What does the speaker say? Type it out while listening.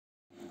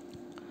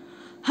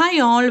Hi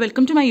all,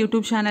 welcome to my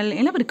YouTube channel.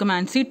 എല്ലാവർക്കും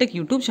CINUANCI Tech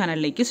YouTube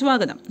ചാനലിലേക്ക്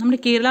സ്വാഗതം. നമ്മുടെ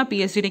കേരള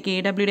PSCയുടെ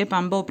KWയുടെ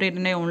പമ്പ്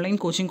ഓപ്പറേറ്ററിന്റെ ഓൺലൈൻ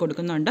കോച്ചിങ്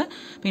കൊടുക്കുന്നുണ്ട്.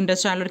 അപ്പോൾ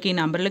ഇൻട്രസ്റ്റ് ഉള്ളവർക്ക് ഈ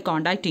നമ്പറിൽ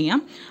കോൺടാക്ട്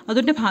ചെയ്യാം.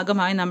 അതിന്റെ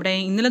ഭാഗമായി നമ്മുടെ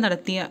ഇന്നലെ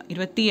നടത്തിയ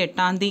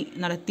 28-ാം തീയതി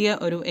നടത്തിയ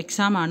ഒരു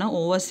എക്സാം ആണ്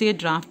overseer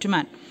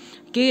draughtsman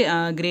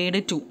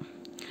grade 2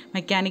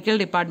 mechanical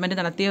department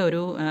നടത്തിയ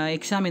ഒരു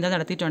എക്സാം ഇത്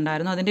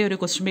നടത്തിയിട്ടുണ്ടായിരുന്നു. അതിൻ്റെ ഒരു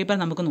ക്വസ്റ്റ്യൻ പേപ്പർ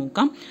നമുക്ക്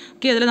നോക്കാം.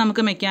 അതിൽ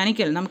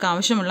നമുക്ക്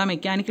ആവശ്യമുള്ള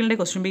മെക്കാനിക്കലിൻ്റെ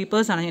ക്വസ്റ്റ്യൻ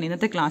പേപ്പേഴ്സാണ് ഞാൻ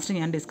ഇന്നത്തെ ക്ലാസ്സിൽ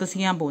ഞാൻ ഡിസ്കസ്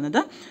ചെയ്യാൻ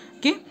പോകുന്നത്.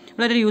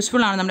 വളരെ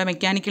യൂസ്ഫുൾ ആണ്. നമ്മുടെ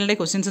മെക്കാനിക്കലിൻ്റെ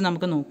ക്വസ്റ്റ്യൻസ്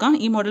നമുക്ക് നോക്കാം.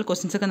 ഈ മോഡൽ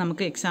ക്വസ്റ്റ്യൻസ് ഒക്കെ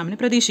നമുക്ക് എക്സാമിന്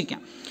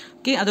പ്രതീക്ഷിക്കാം.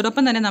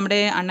 അതോടൊപ്പം തന്നെ നമ്മുടെ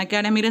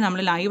അക്കാഡമിയിൽ നമ്മൾ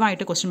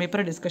ലൈവായിട്ട് ക്വസ്റ്റ്യൻ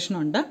പേപ്പർ ഡിസ്കഷൻ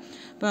ഉണ്ട്.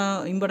 അപ്പോൾ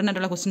ഇമ്പോർട്ടൻ്റ്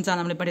ആയിട്ടുള്ള ക്വസ്റ്റ്യൻസാണ്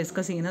നമ്മളിപ്പോൾ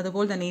ഡിസ്കസ് ചെയ്യുന്നത്.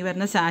 അതുപോലെ തന്നെ ഈ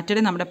വരുന്ന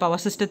സാറ്റർഡേ നമ്മുടെ പവർ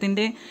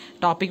സിസ്റ്റത്തിൻ്റെ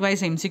ടോപ്പിക്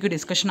വൈസ് MCQ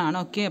ഡിസ്കഷനാണ്.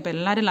 അപ്പോൾ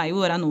എല്ലാവരും ലൈവ്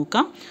വരാൻ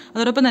നോക്കാം.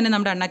 അതോടൊപ്പം തന്നെ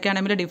നമ്മുടെ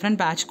അക്കാഡമിയിൽ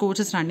ഡിഫറെൻറ്റ് ബാച്ച്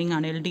കോഴ്സസ് റണ്ണിംഗ്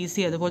ആണ്.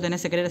 LDC അതുപോലെ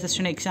തന്നെ സെക്രട്ടറി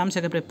അസിസ്റ്റൻറ്റ് എക്സാംസ്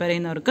ഒക്കെ പ്രിപ്പയർ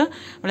ചെയ്യുന്നവർക്ക്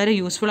വളരെ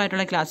യൂസ്ഫുൾ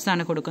ആയിട്ടുള്ള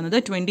ക്ലാസ്സാണ് കൊടുക്കുന്നത്.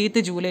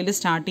 20th ജൂലൈയിൽ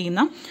സ്റ്റാർട്ട്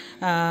ചെയ്യുന്ന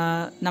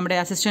നമ്മുടെ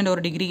അസിസ്റ്റൻറ്റ്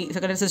ഒരു ഡിഗ്രി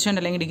സെക്രട്ടറി അസിസ്റ്റൻറ്റ്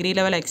അല്ലെങ്കിൽ degree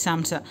level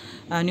exams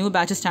new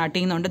batch start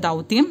ചെയ്യുന്നുണ്ട്.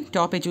 ദൗത്യം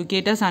ടോപ്പ്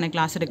എഡ്യൂക്കേറ്റേഴ്സാണ്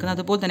ക്ലാസ് എടുക്കുന്നത്.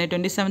 അതുപോലെ തന്നെ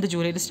 27th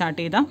ജൂലൈയിൽ സ്റ്റാർട്ട്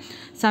ചെയ്ത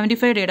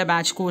 75 ഡേയുടെ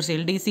batch course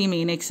LDC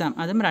main exam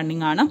അതും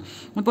റണ്ണിംഗ് ആണ്.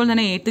 അതുപോലെ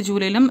തന്നെ 8th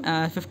ജൂലൈയിലും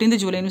 15th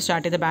ജൂലൈയിലും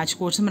സ്റ്റാർട്ട് ചെയ്ത ബാച്ച്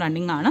കോഴ്സും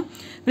റണ്ണിംഗ് ആണ്.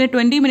 പിന്നെ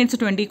 20 minutes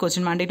 20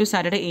 question Monday to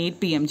Saturday 8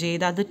 PM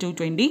ചെയ്തത്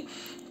 220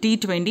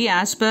 T20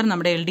 ആസ് പെർ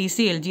നമ്മുടെ LDC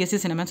LGSC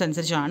സിലബസ്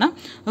അനുസരിച്ചാണ്.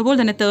 അതുപോലെ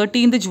തന്നെ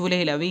 13th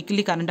ജൂലൈയിൽ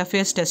വീക്ക്ലി കറണ്ട്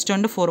അഫയേഴ്സ് ടെസ്റ്റ്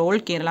ഉണ്ട് for all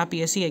Kerala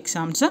PSC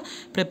exams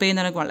prepare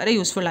ചെയ്യുന്നവർക്ക് വളരെ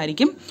യൂസ്ഫുൾ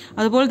ആയിരിക്കും.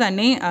 അതുപോലെ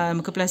തന്നെ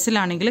നമുക്ക്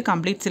പ്ലസ്സിലാണെങ്കിൽ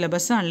complete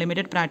syllabus,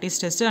 unlimited practice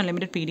test,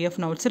 unlimited PDF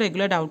notes,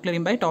 regular doubt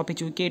clearing by top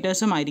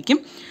എഡ്യൂക്കേറ്റേഴ്സും ആയിരിക്കും.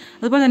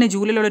 അതുപോലെ തന്നെ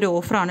ജൂലൈയിലുള്ളൊരു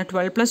ഓഫറാണ്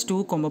 12+2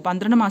 കോംബോ.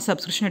 12 മാസം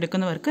സബ്സ്ക്രിപ്ഷൻ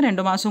എടുക്കുന്നവർക്ക്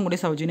 2 മാസവും കൂടി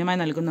സൗജന്യമായി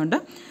നൽകുന്നുണ്ട്.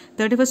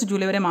 31st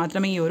ജൂലൈ വരെ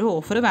മാത്രമേ ഈ ഒരു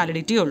ഓഫർ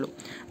വാലിഡിറ്റി ഉള്ളൂ.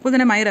 അപ്പോൾ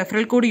തന്നെ മൈ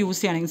റെഫറൽ കോഡ് യൂസ്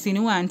ചെയ്യുകയാണെങ്കിൽ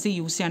CINUANCI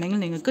യൂസ്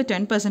ചെയ്യുകയാണെങ്കിൽ നിങ്ങൾക്ക്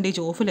 10%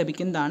 ഓഫ്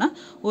ലഭിക്കുന്നതാണ്.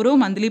 ഓരോ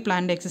മന്ത്ലി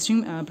പ്ലാനിൻ്റെ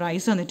എക്സിസ്റ്റിംഗ്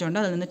പ്രൈസ് തന്നിട്ടുണ്ട്.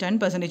 അതിൽ നിന്ന്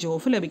 10%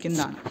 ഓഫ്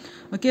ലഭിക്കുന്നതാണ്.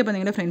 അപ്പോൾ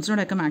നിങ്ങളുടെ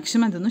ഫ്രണ്ട്സിനോടൊക്കെ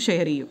മാക്സിമം ഇതൊന്ന്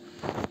ഷെയർ ചെയ്യൂ.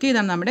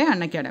 ഇതാണ് നമ്മുടെ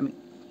അക്കാഡമി.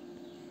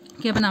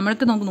 അപ്പോൾ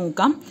നമുക്ക്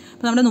നോക്കാം.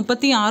 അപ്പോൾ നമ്മുടെ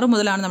 36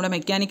 മുതലാണ് നമ്മുടെ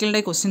മെക്കാനിക്കലിൻ്റെ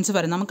ക്വസ്റ്റ്യൻസ്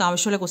വരുന്നത്. നമുക്ക്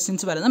ആവശ്യമുള്ള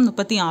ക്വസ്റ്റ്യൻസ് വരുന്നത്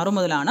 36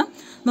 മുതലാണ്.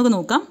 നമുക്ക്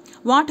നോക്കാം.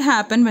 What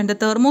happen when the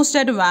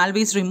thermostat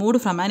valve is removed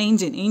from an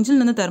engine. എഞ്ചിനിൽ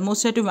നിന്ന്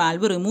തെർമോസ്റ്റാറ്റ്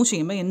വാൽവ് റിമൂവ്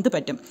ചെയ്യുമ്പോൾ എന്ത്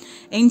പറ്റും?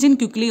 എഞ്ചിൻ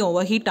ക്വിക്ലി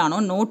ഓവർ ഹീറ്റ് ആണോ,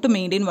 നോട്ട്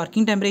മെയിൻറ്റെയിൻ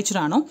വർക്കിംഗ് ടെമ്പറേച്ചർ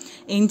ആണോ,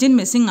 എഞ്ചിൻ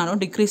മിസ്സിംഗ് ആണോ,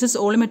 ഡിക്രീസസ്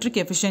ഓളിമെട്രിക്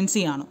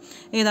എഫിഷ്യൻസി ആണോ?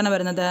 ഏതാണ്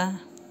വരുന്നത്?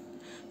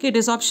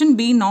 It is option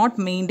B, not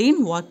maintain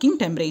working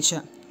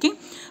temperature.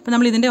 അപ്പോൾ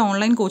നമ്മൾ ഇതിൻ്റെ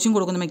ഓൺലൈൻ കോച്ചിങ്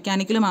കൊടുക്കുന്നു.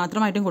 മെക്കാനിക്കൽ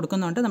മാത്രമായിട്ടും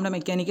കൊടുക്കുന്നുണ്ട്. നമ്മുടെ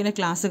മെക്കാനിക്കലിൻ്റെ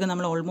ക്ലാസ്സൊക്കെ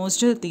നമ്മൾ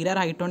ഓൾമോസ്റ്റ്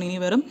തീരാറായിട്ടുണ്ട്. ഇനി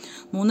വെറും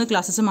 3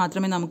 ക്ലാസ്സസ്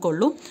മാത്രമേ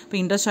നമുക്കുള്ളൂ. അപ്പോൾ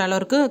ഇൻട്രസ്റ്റ്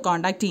ഉള്ളവർക്ക്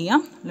കോൺടാക്ട്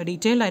ചെയ്യാം.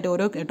 ഡീറ്റെയിൽ ആയിട്ട്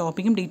ഓരോ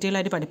ടോപ്പിക്കും ഡീറ്റെയിൽ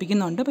ആയിട്ട്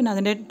പഠിപ്പിക്കുന്നുണ്ട്. പിന്നെ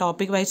അതിൻ്റെ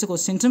ടോപ്പിക് വൈസ്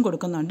ക്വസ്റ്റ്യൻസും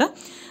കൊടുക്കുന്നുണ്ട്.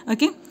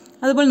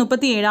 അതുപോലെ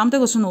 37ാമത്തെ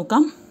ക്വസ്റ്റ്യൻ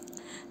നോക്കാം.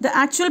 The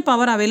actual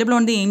power available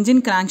on the engine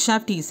crank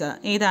shaft is.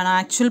 ഏതാണ്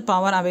actual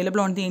power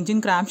available on the engine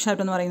crank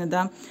shaft എന്ന് പറയുന്നത്?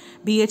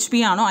 BHP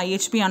ആണോ,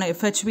 IHP ആണോ,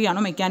 FHP ആണോ,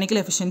 മെക്കാനിക്കൽ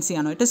എഫിഷ്യൻസി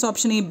ആണോ? It is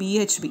option A,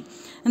 BHP.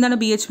 എന്താണ്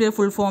BHPയുടെ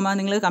ഫുൾ ഫോം?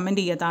 നിങ്ങൾ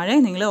കമൻറ്റ് ചെയ്യുക താഴെ.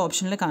 നിങ്ങൾ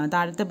ഓപ്ഷനിൽ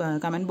താഴത്തെ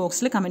കമൻറ്റ്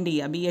ബോക്സിൽ കമൻറ്റ്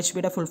ചെയ്യുക.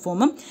 BHPയുടെ ഫുൾ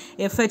ഫോമും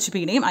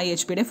FHPയുടെയും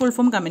IHPയുടെയും ഫുൾ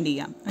ഫോം കമൻറ്റ്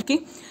ചെയ്യാം.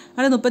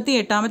 അത്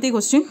 38ാമത്തെ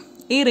ക്വസ്റ്റ്യൻ.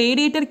 ഈ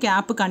radiator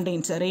cap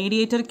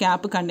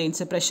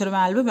contains pressure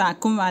valve,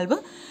 vacuum valve,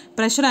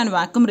 pressure and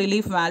vacuum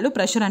relief valve,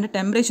 pressure and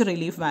temperature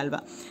relief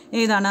valve.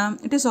 ഏതാണ്?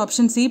 It is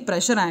option C,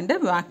 pressure and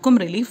vacuum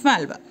relief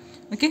valve.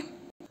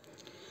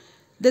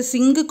 The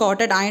zinc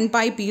quoted iron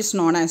pipe is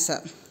known as.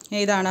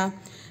 ഏതാണ്?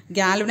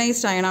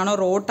 Galvanised iron ആണോ,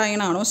 rote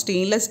iron ആണോ,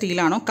 stainless steel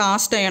ആണോ,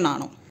 cast iron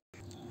ആണോ?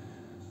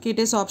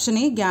 It is option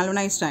A,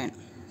 galvanised iron.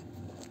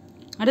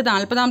 അടുത്ത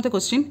 40ാമത്തെ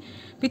question.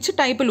 Which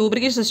type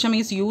lubrication system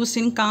is use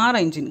in car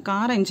engine?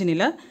 Car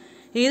എഞ്ചിനിൽ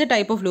ഏത്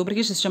type of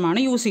lubrication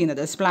സിസ്റ്റമാണ് use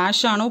ചെയ്യുന്നത്?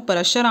 സ്പ്ലാഷ് ആണോ,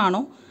 പ്രഷർ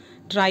ആണോ,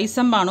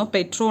 ട്രൈസംബ് ആണോ,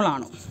 പെട്രോൾ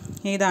ആണോ?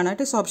 ഏതാണ്?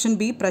 It is option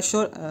B,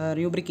 pressure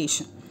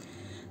lubrication.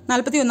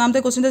 41ാമത്തെ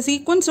question. The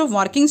sequence of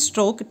working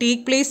stroke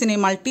take place in A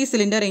multi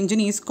cylinder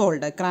engine is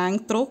called?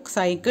 Crank throw,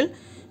 cycle,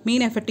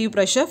 mean effective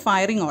pressure,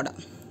 firing order.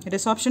 It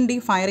is option D,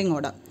 firing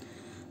order.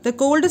 The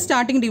cold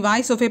starting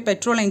device of a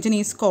petrol engine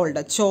is called?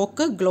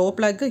 choke, glow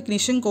plug,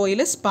 ignition coil,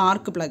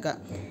 spark plug.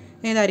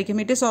 ഏതായിരിക്കും?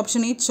 It is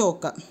option A,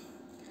 chalk.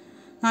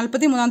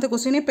 43ാമത്തെ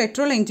question.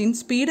 Petrol engine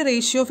speed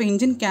ratio of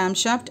engine cam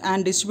shaft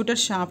and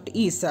distributed shaft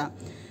is.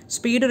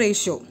 Speed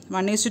ratio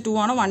 1:2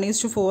 ആണോ,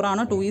 1:4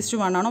 ആണോ,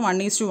 2:1 ആണോ,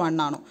 1:1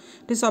 ആണോ?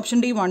 It is option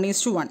D,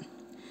 1:1.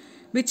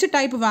 Which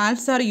type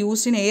valves R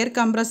use in air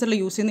കംപ്രസറിൽ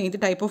use ചെയ്യുന്ന ഏത്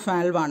type of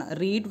valve ആണ്?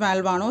 Read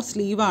valve ആണോ,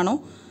 sleeve ആണോ,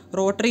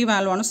 rotary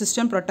valve ആണോ,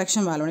 സിസ്റ്റം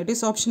പ്രൊട്ടക്ഷൻ വാൽവ് ആണ്? It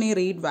is option A,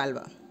 read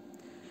valve.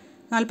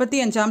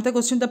 45ാമത്തെ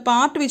question. The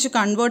part which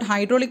convert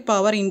hydraulic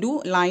power in to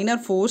liner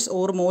force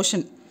or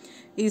motion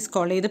is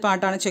called. ഏത്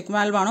പാർട്ടാണ്? Check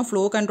valve ആണോ,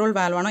 flow control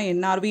valve ആണോ,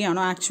 NRV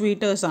ആണോ,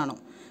 actuators ആണോ?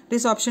 It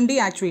is option D,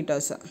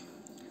 actuators.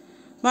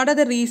 What are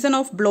the reason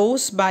of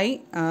blows by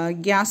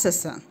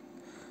gases?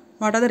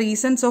 What are the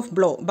reasons of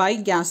blow by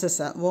gases?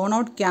 Worn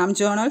out cam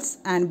journals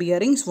and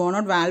bearings, worn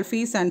out valve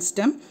fees and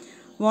stem,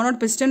 worn out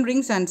piston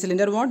rings and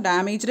cylinder wall,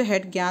 damaged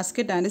head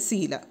gasket and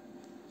seal.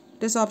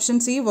 It is option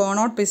C,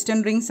 worn out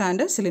piston rings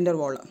and cylinder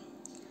wall.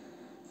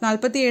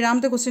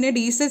 47ാമത്തെ question.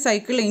 Diesel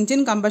cycle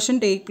engine combustion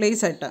take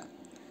place at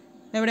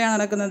എവിടെയാണ്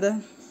നടക്കുന്നത്?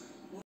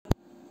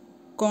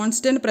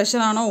 Constant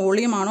pressure ആണോ,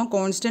 volume ആണോ,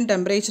 constant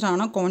temperature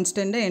ആണോ,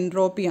 constant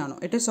entropy ആണോ?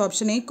 It is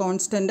option A,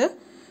 constant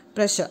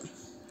pressure.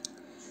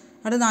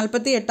 അടുത്ത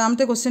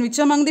 48ാമത്തെ question.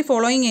 Which among the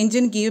following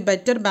engine give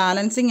better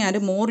balancing and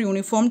more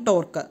uniform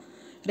torque?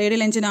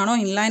 Radial എഞ്ചിനാണോ,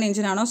 inline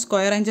എഞ്ചിനാണോ,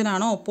 square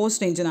എഞ്ചിനാണോ,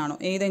 opposite എഞ്ചിനാണോ?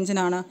 ഏത്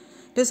എഞ്ചിനാണ്?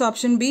 It is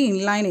option B,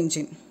 inline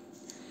engine.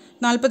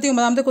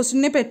 49ാമത്തെ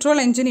question. Petrol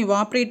engine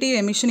evaporative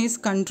emission is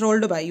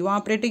controlled by.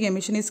 Evaporative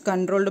emission is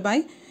controlled by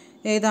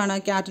ഏതാണ്?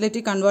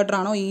 Catalytic converter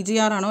ആണോ,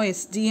 EGR ആണോ,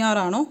 SGR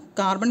ആണോ,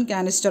 carbon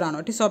canister ആണോ?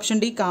 It is option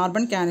D,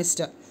 carbon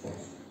canister.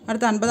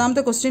 അടുത്ത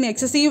 50ാമത്തെ question.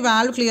 Excessive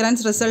valve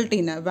clearance result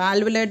in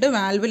valve lead,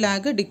 valve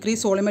lag,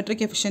 decrease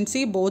volumetric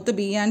efficiency, both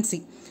B and C.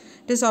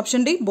 It is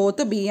option D,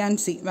 both B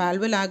and C.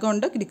 Valve lag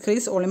ഉണ്ട്,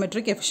 decrease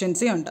volumetric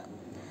efficiency ഉണ്ട്.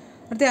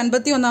 അടുത്ത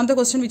 51ാമത്തെ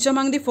question. Which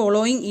among the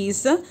following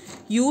is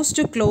use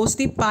to close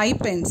the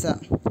pipe എൻസ്?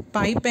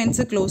 Pipe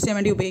എൻസ് close ചെയ്യാൻ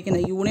വേണ്ടി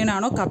ഉപയോഗിക്കുന്നത് union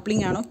ആണോ,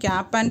 coupling ആണോ,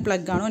 cap and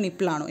plug ആണോ,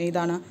 നിപ്പിളാണോ?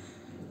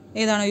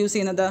 ഏതാണോ യൂസ്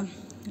ചെയ്യുന്നത്?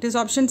 It is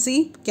option C,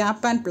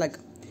 cap and plug.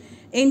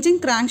 Engine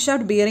crank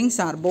shaft bearings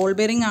R ball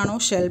bearing ആണോ,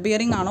 shell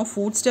bearing ആണോ,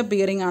 ഫുഡ് സ്റ്റെപ്പ്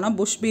ബിയറിംഗ് ആണോ,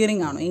 ബുഷ്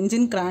ബിയറിംഗ് ആണോ?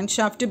 Engine crank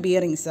shaft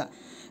bearings.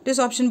 It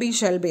is option B,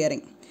 shell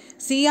bearing.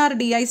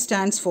 CRDI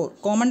stands for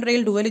common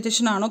rail dual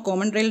ejection ആണോ,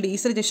 common rail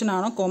diesel ejection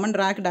ആണോ, common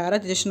rack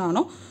direct ejection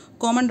ആണോ,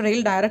 common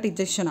rail direct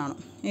ejection ആണോ?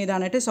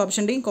 ഏതാണ്? It is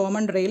option D,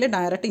 common rail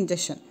direct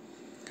ejection.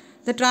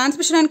 The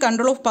transmission and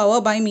control of power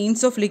by means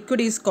of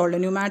liquid is called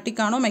pneumatic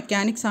ആണോ,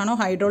 mechanics ആണോ,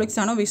 hydraulics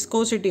ആണോ,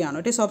 viscosity ആണോ?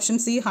 It is option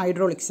C,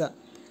 hydraulics.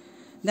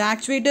 The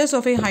actuators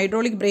of a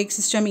hydraulic brake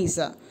system is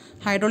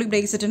hydraulic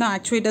brake system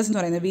actuators എന്ന്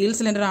പറയുന്നത് wheel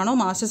cylinder ആണോ,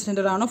 master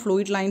cylinder ആണോ,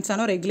 fluid lines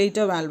ആണോ,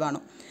 regulator valve ആണോ?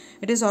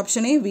 It is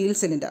option A, wheel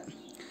cylinder.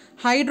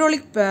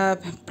 Hydraulic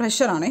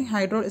pressure ആണ്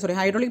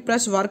hydraulic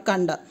press work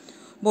under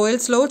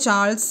boils law,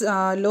 Charles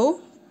law,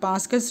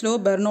 Pascal's law,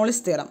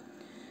 Bernoulli's theorem.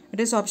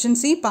 It is option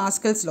C,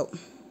 Pascal's law.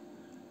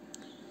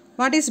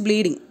 What is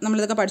bleeding?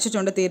 നമ്മളിതൊക്കെ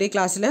പഠിച്ചിട്ടുണ്ട് theory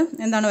ക്ലാസ്സിൽ.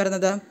 എന്താണ്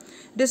വരുന്നത്?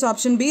 It is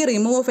option B,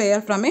 remove of air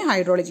from A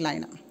hydraulic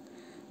line.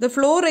 The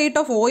flow rate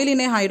of oil in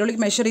a hydraulic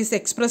measure is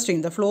expressed in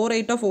the flow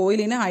rate of oil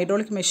in a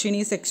hydraulic machine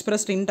is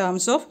expressed in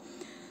terms of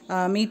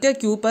meter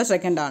cube per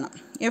second ആണ്.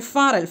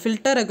 FRL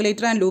filter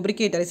regulator and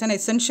lubricator is an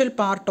essential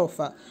part of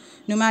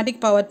pneumatic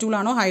power tool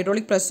ആണോ,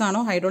 hydraulic press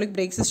ആണോ, hydraulic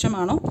brake system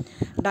ആണോ,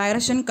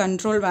 direction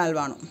control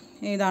valve ആണോ?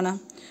 ഏതാണ്?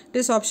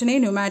 It is option A,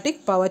 pneumatic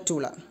power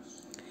tool.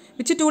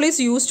 Which tool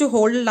is use to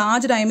hold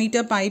large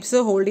diameter pipes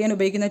hold ചെയ്യാൻ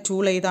ഉപയോഗിക്കുന്ന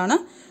tool ഏതാണ്?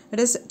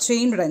 It is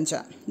chain wrench.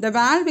 The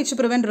valve which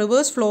prevent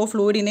reverse flow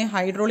fluid in A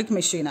hydraulic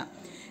machine.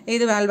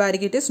 ഏത് valve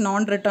ആയിരിക്കും? It is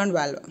known return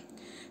valve.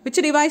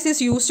 Which device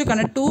is use to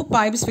connect to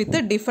pipes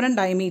with different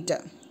diameter?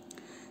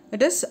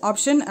 It is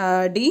option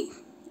D.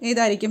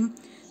 ഏതായിരിക്കും?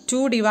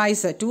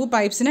 To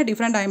പൈപ്പ്സിന്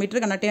different diameter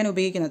connect ചെയ്യാൻ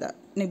ഉപയോഗിക്കുന്നത്.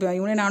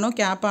 Union ആണോ,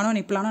 cap ആണോ,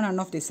 നിപ്പിളാണോ? None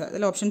of this.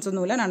 അതിൽ options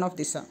ഒന്നുമില്ല. None of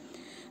this.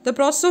 The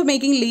process of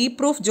making leap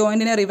proof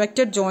joint in A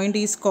റിവെക്റ്റഡ് joint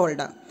is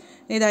called.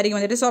 ഏതായിരിക്കും?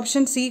 It is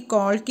option C,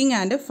 caulking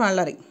and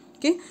ഫള്ളറിംഗ്.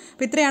 Okay,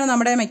 അപ്പോൾ ഇത്രയാണ്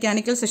നമ്മുടെ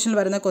മെക്കാനിക്കൽ സെഷനിൽ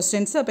വരുന്ന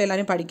ക്വസ്റ്റ്യൻസ്. അപ്പോൾ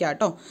എല്ലാവരും പഠിക്കുക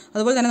കേട്ടോ.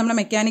 അതുപോലെ തന്നെ നമ്മുടെ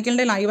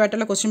മെക്കാനിക്കലിൻ്റെ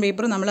ലൈവായിട്ടുള്ള ക്വസ്റ്റ്യൻ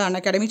പേപ്പർ നമ്മൾ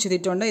അക്കാഡമി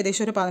ചെയ്തിട്ടുണ്ട്.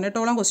 ഏകദേശം ഒരു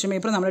 18ഓളം ക്വസ്റ്റ്യൻ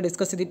പേപ്പർ നമ്മൾ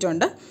ഡിസ്കസ്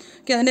ചെയ്തിട്ടുണ്ട്.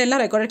 ഓക്കെ, അതിൻ്റെ എല്ലാ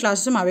റെക്കോർഡഡ്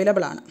ക്ലാസ്സും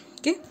അവൈലബിൾ ആണ്.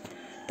 Okay,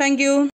 thank you.